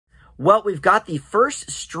Well, we've got the first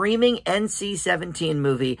streaming NC-17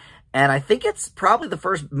 movie, and I think it's probably the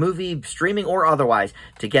first movie, streaming or otherwise,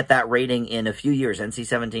 to get that rating in a few years.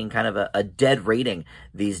 NC-17, kind of a dead rating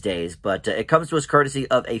these days, but it comes to us courtesy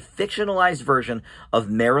of a fictionalized version of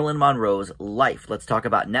Marilyn Monroe's life. Let's talk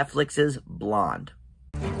about Netflix's Blonde.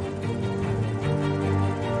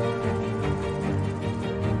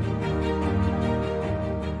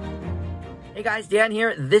 Hey guys, Dan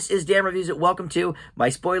here. This is Dan Reviews It. Welcome to my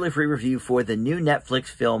spoiler-free review for the new Netflix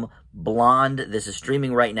film Blonde. This is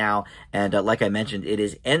streaming right now, and like I mentioned, it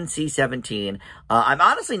is NC-17. I'm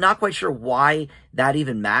honestly not quite sure why that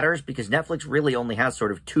even matters, because Netflix really only has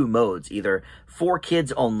sort of two modes, either for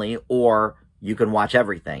kids only, or you can watch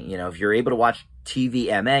everything. You know, if you're able to watch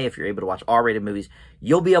TVMA, if you're able to watch R-rated movies,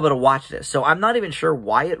 you'll be able to watch this. So I'm not even sure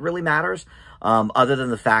why it really matters, other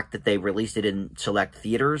than the fact that they released it in select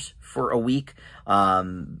theaters for a week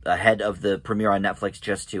ahead of the premiere on Netflix,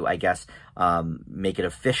 just to, I guess, make it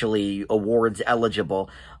officially awards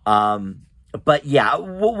eligible. But yeah,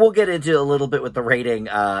 we'll get into a little bit with the rating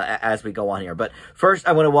as we go on here. But first,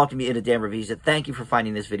 I want to welcome you into Dan Reviews It. Thank you for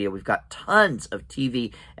finding this video. We've got tons of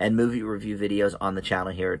TV and movie review videos on the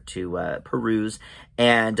channel here to peruse.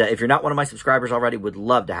 And if you're not one of my subscribers already, would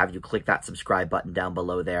love to have you click that subscribe button down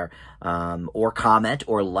below there, or comment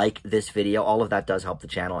or like this video. All of that does help the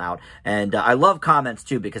channel out. And I love comments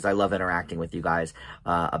too, because I love interacting with you guys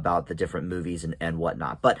about the different movies and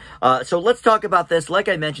whatnot. But so let's talk about this. Like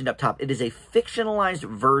I mentioned up top, it is a fictionalized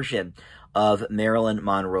version of Marilyn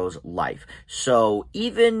Monroe's life. So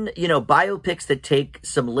even, you know, biopics that take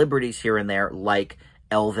some liberties here and there, like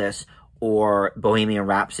Elvis or Bohemian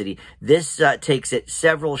Rhapsody, this takes it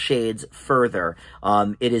several shades further.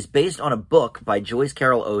 It is based on a book by Joyce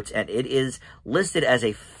Carol Oates, and it is listed as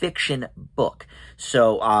a fiction book.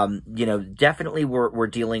 So, you know, definitely we're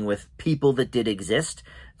dealing with people that did exist.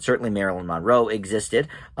 Certainly Marilyn Monroe existed,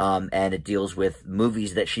 and it deals with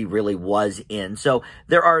movies that she really was in. So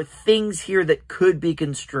there are things here that could be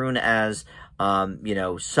construed as, you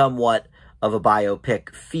know, somewhat of a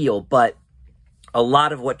biopic feel, but a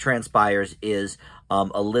lot of what transpires is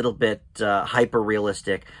a little bit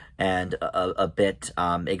hyper-realistic and a bit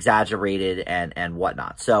exaggerated and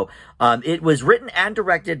whatnot. So it was written and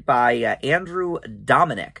directed by Andrew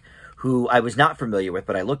Dominic, who I was not familiar with,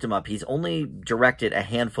 but I looked him up. He's only directed a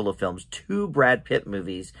handful of films, 2 Brad Pitt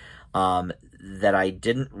movies that I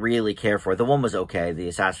didn't really care for. The one was okay, The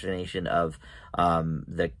Assassination of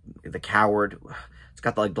the Coward. It's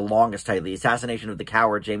got the longest title, The Assassination of the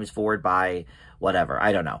Coward, James Ford by whatever,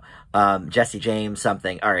 I don't know. Jesse James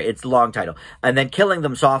something. All right, it's the long title. And then Killing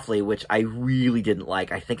Them Softly, which I really didn't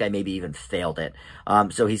like. I think I maybe even failed it.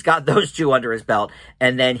 So he's got those 2 under his belt.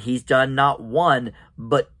 And then he's done not 1,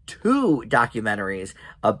 but 2 documentaries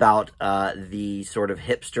about the sort of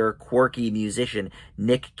hipster, quirky musician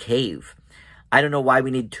Nick Cave. I don't know why we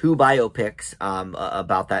need 2 biopics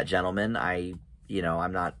about that gentleman.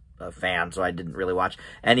 I'm not a fan, so I didn't really watch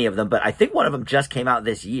any of them, but I think one of them just came out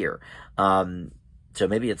this year. So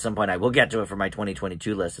maybe at some point I will get to it for my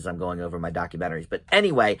 2022 list as I'm going over my documentaries. But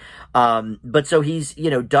anyway, but so he's,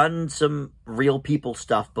 you know, done some real people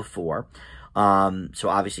stuff before. So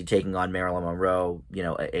obviously taking on Marilyn Monroe, you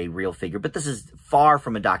know, a real figure. But this is far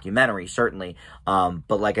from a documentary, certainly.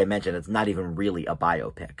 But like I mentioned, it's not even really a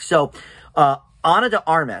biopic. So Ana De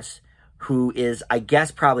Armas, who is, I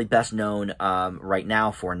guess, probably best known right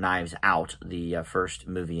now for Knives Out, the first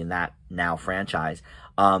movie in that now franchise.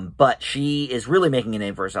 But she is really making a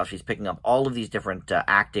name for herself. She's picking up all of these different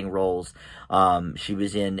acting roles. She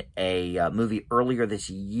was in a movie earlier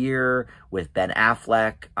this year with Ben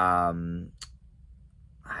Affleck. I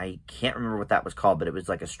can't remember what that was called, but it was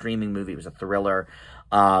like a streaming movie. It was a thriller.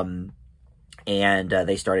 And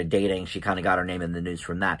they started dating. She kind of got her name in the news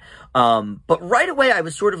from that. But right away, I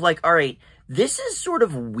was sort of like, all right, this is sort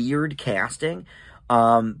of weird casting,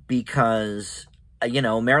 because, you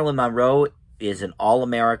know, Marilyn Monroe is an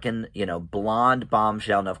all-American, you know, blonde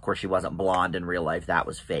bombshell. Now, of course, she wasn't blonde in real life. That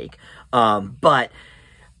was fake. But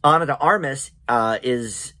Ana De Armas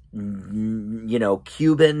is, you know,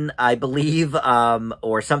 Cuban, I believe,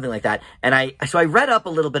 or something like that. And so I read up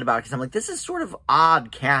a little bit about it, because I'm like, this is sort of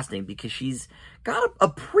odd casting, because she's got a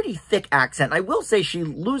pretty thick accent. I will say she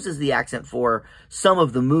loses the accent for some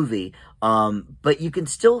of the movie, but you can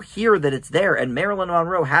still hear that it's there, and Marilyn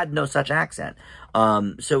Monroe had no such accent.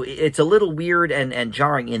 So it's a little weird and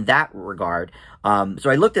jarring in that regard. So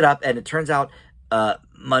I looked it up, and it turns out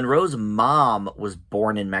Monroe's mom was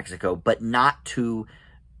born in Mexico, but not to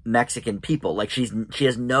Mexican people. Like, she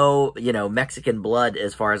has no, you know, Mexican blood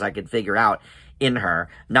as far as I could figure out in her.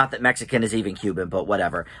 Not that Mexican is even Cuban, but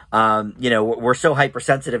whatever. You know, we're so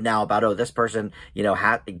hypersensitive now about, oh, this person, you know,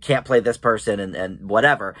 can't play this person and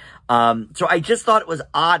whatever. So I just thought it was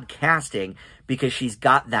odd casting because she's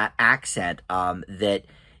got that accent that...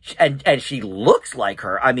 And she looks like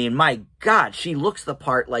her. I mean, my God, she looks the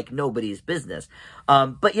part like nobody's business.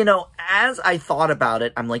 But, you know, as I thought about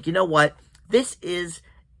it, I'm like, you know what? This is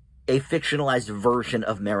a fictionalized version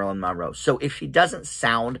of Marilyn Monroe. So if she doesn't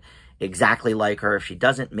sound exactly like her, if she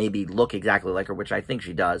doesn't maybe look exactly like her, which I think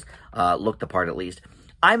she does, look the part at least,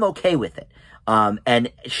 I'm okay with it.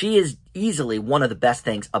 And she is easily one of the best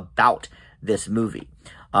things about this movie.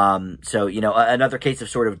 So, you know, another case of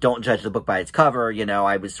sort of don't judge the book by its cover, you know,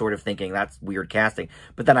 I was sort of thinking that's weird casting,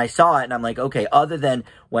 but then I saw it and I'm like, okay, other than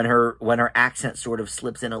when her accent sort of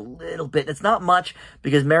slips in a little bit, it's not much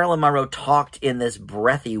because Marilyn Monroe talked in this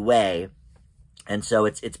breathy way. And so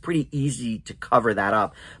it's pretty easy to cover that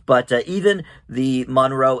up. But even the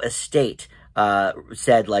Monroe estate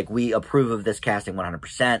said, like, we approve of this casting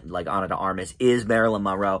 100%, like, Ana De Armas is Marilyn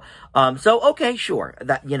Monroe. So, okay, sure,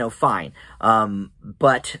 that, you know, fine.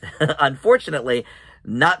 But unfortunately,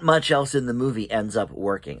 not much else in the movie ends up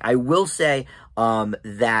working. I will say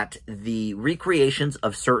that the recreations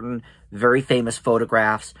of certain very famous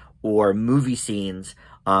photographs or movie scenes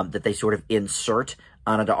that they sort of insert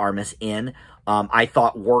Ana De Armas in, I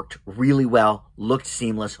thought worked really well, looked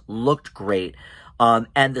seamless, looked great.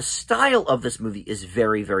 And the style of this movie is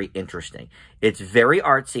very, very interesting. It's very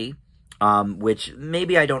artsy, which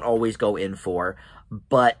maybe I don't always go in for,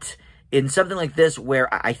 but in something like this where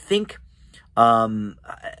I think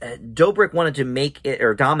Dobrik wanted to make it,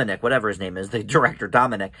 or Dominic, whatever his name is, the director,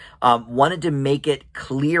 Dominic, wanted to make it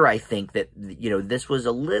clear, I think, that, you know, this was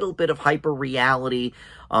a little bit of hyper reality.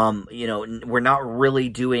 You know, we're not really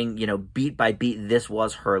doing, you know, beat by beat, this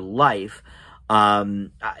was her life.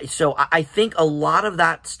 So I think a lot of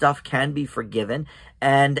that stuff can be forgiven.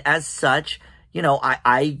 And as such, you know,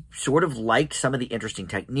 I sort of liked some of the interesting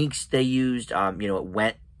techniques they used. You know, it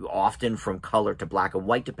went often from color to black and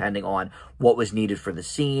white, depending on what was needed for the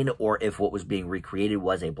scene, or if what was being recreated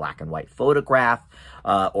was a black and white photograph,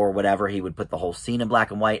 or whatever. He would put the whole scene in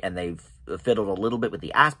black and white, and they fiddled a little bit with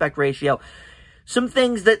the aspect ratio. Some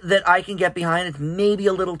things that I can get behind. It's maybe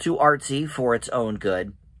a little too artsy for its own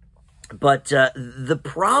good. But the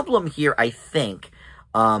problem here, I think,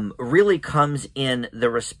 really comes in the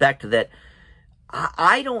respect that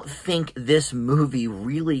I don't think this movie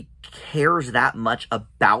really cares that much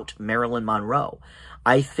about Marilyn Monroe.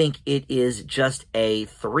 I think it is just a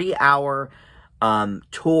 3-hour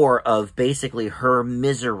tour of basically her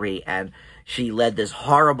misery, and she led this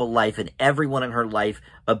horrible life, and everyone in her life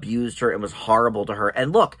abused her and was horrible to her.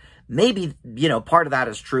 And look, maybe, you know, part of that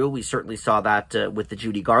is true. We certainly saw that with the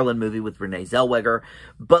Judy Garland movie with Renee Zellweger.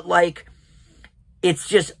 But, like, it's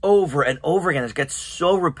just over and over again. It gets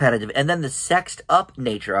so repetitive. And then the sexed up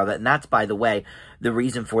nature of it. And that's, by the way, the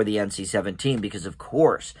reason for the NC-17. Because, of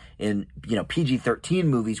course, in, you know, PG-13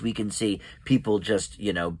 movies, we can see people just,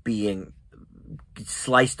 you know, being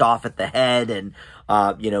sliced off at the head and,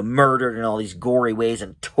 you know, murdered in all these gory ways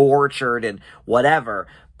and tortured and whatever.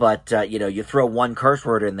 But, you know, you throw one curse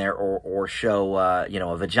word in there or show, you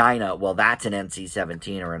know, a vagina, well, that's an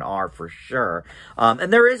NC-17 or an R for sure.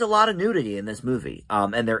 And there is a lot of nudity in this movie.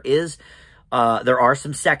 And there are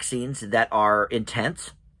some sex scenes that are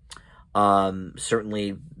intense.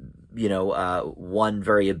 Certainly, you know, one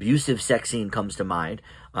very abusive sex scene comes to mind.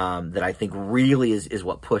 That I think really is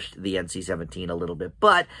what pushed the NC-17 a little bit.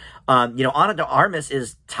 But, you know, Ana De Armas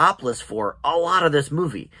is topless for a lot of this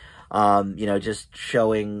movie. You know, just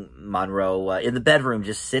showing Monroe in the bedroom,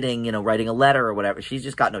 just sitting, you know, writing a letter or whatever. She's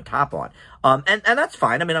just got no top on. And that's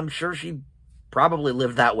fine. I mean, I'm sure she probably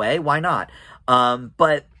lived that way. Why not?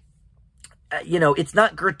 But, you know, it's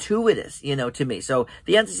not gratuitous, you know, to me. So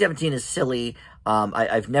the NC-17 is silly.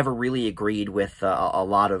 I've never really agreed with a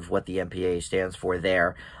lot of what the MPA stands for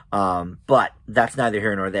there. But that's neither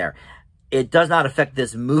here nor there. It does not affect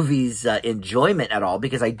this movie's enjoyment at all,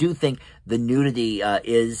 because I do think the nudity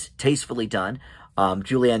is tastefully done.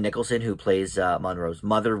 Julianne Nicholson, who plays Monroe's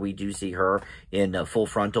mother, we do see her in full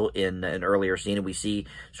frontal in an earlier scene, and we see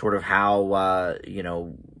sort of how, you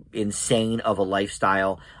know, insane of a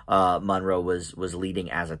lifestyle Monroe was leading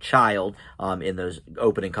as a child in those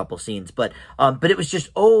opening couple scenes. But it was just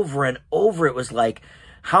over and over. It was like,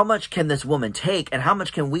 how much can this woman take, and how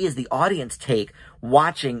much can we as the audience take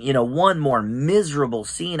watching, you know, one more miserable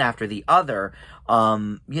scene after the other,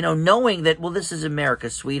 you know, knowing that, well, this is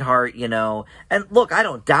America's sweetheart, you know. And look, I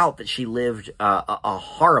don't doubt that she lived a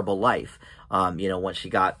horrible life, you know, once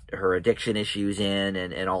she got her addiction issues in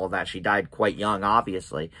and all of that. She died quite young,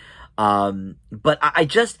 obviously. But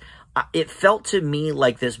it felt to me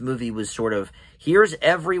like this movie was sort of, here's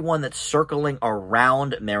everyone that's circling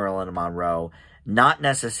around Marilyn Monroe, not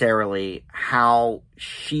necessarily how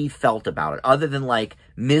she felt about it, other than like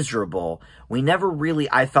miserable. We never really,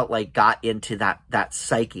 I felt like, got into that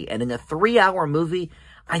psyche. And in a 3-hour movie,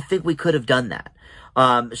 I think we could have done that.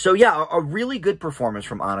 So yeah, a really good performance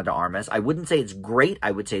from Ana De Armas. I wouldn't say it's great.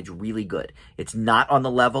 I would say it's really good. It's not on the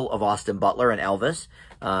level of Austin Butler and Elvis,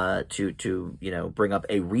 to, you know, bring up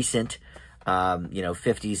a recent, you know,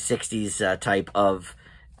 50s, 60s, type of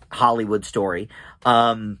Hollywood story.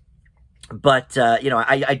 But, you know,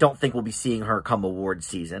 I don't think we'll be seeing her come award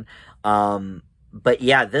season. But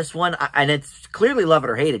yeah, this one, and it's clearly love it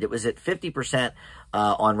or hate it. It was at 50%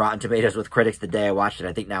 on Rotten Tomatoes with critics the day I watched it.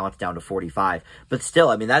 I think now it's down to 45. But still,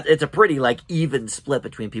 I mean, it's a pretty, like, even split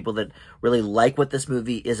between people that really like what this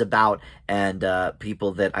movie is about and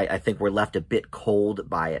people that I think were left a bit cold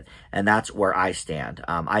by it. And that's where I stand.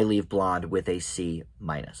 I leave Blonde with a C-.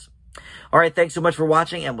 All right, thanks so much for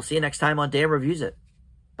watching, and we'll see you next time on Dan Reviews It.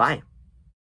 Bye.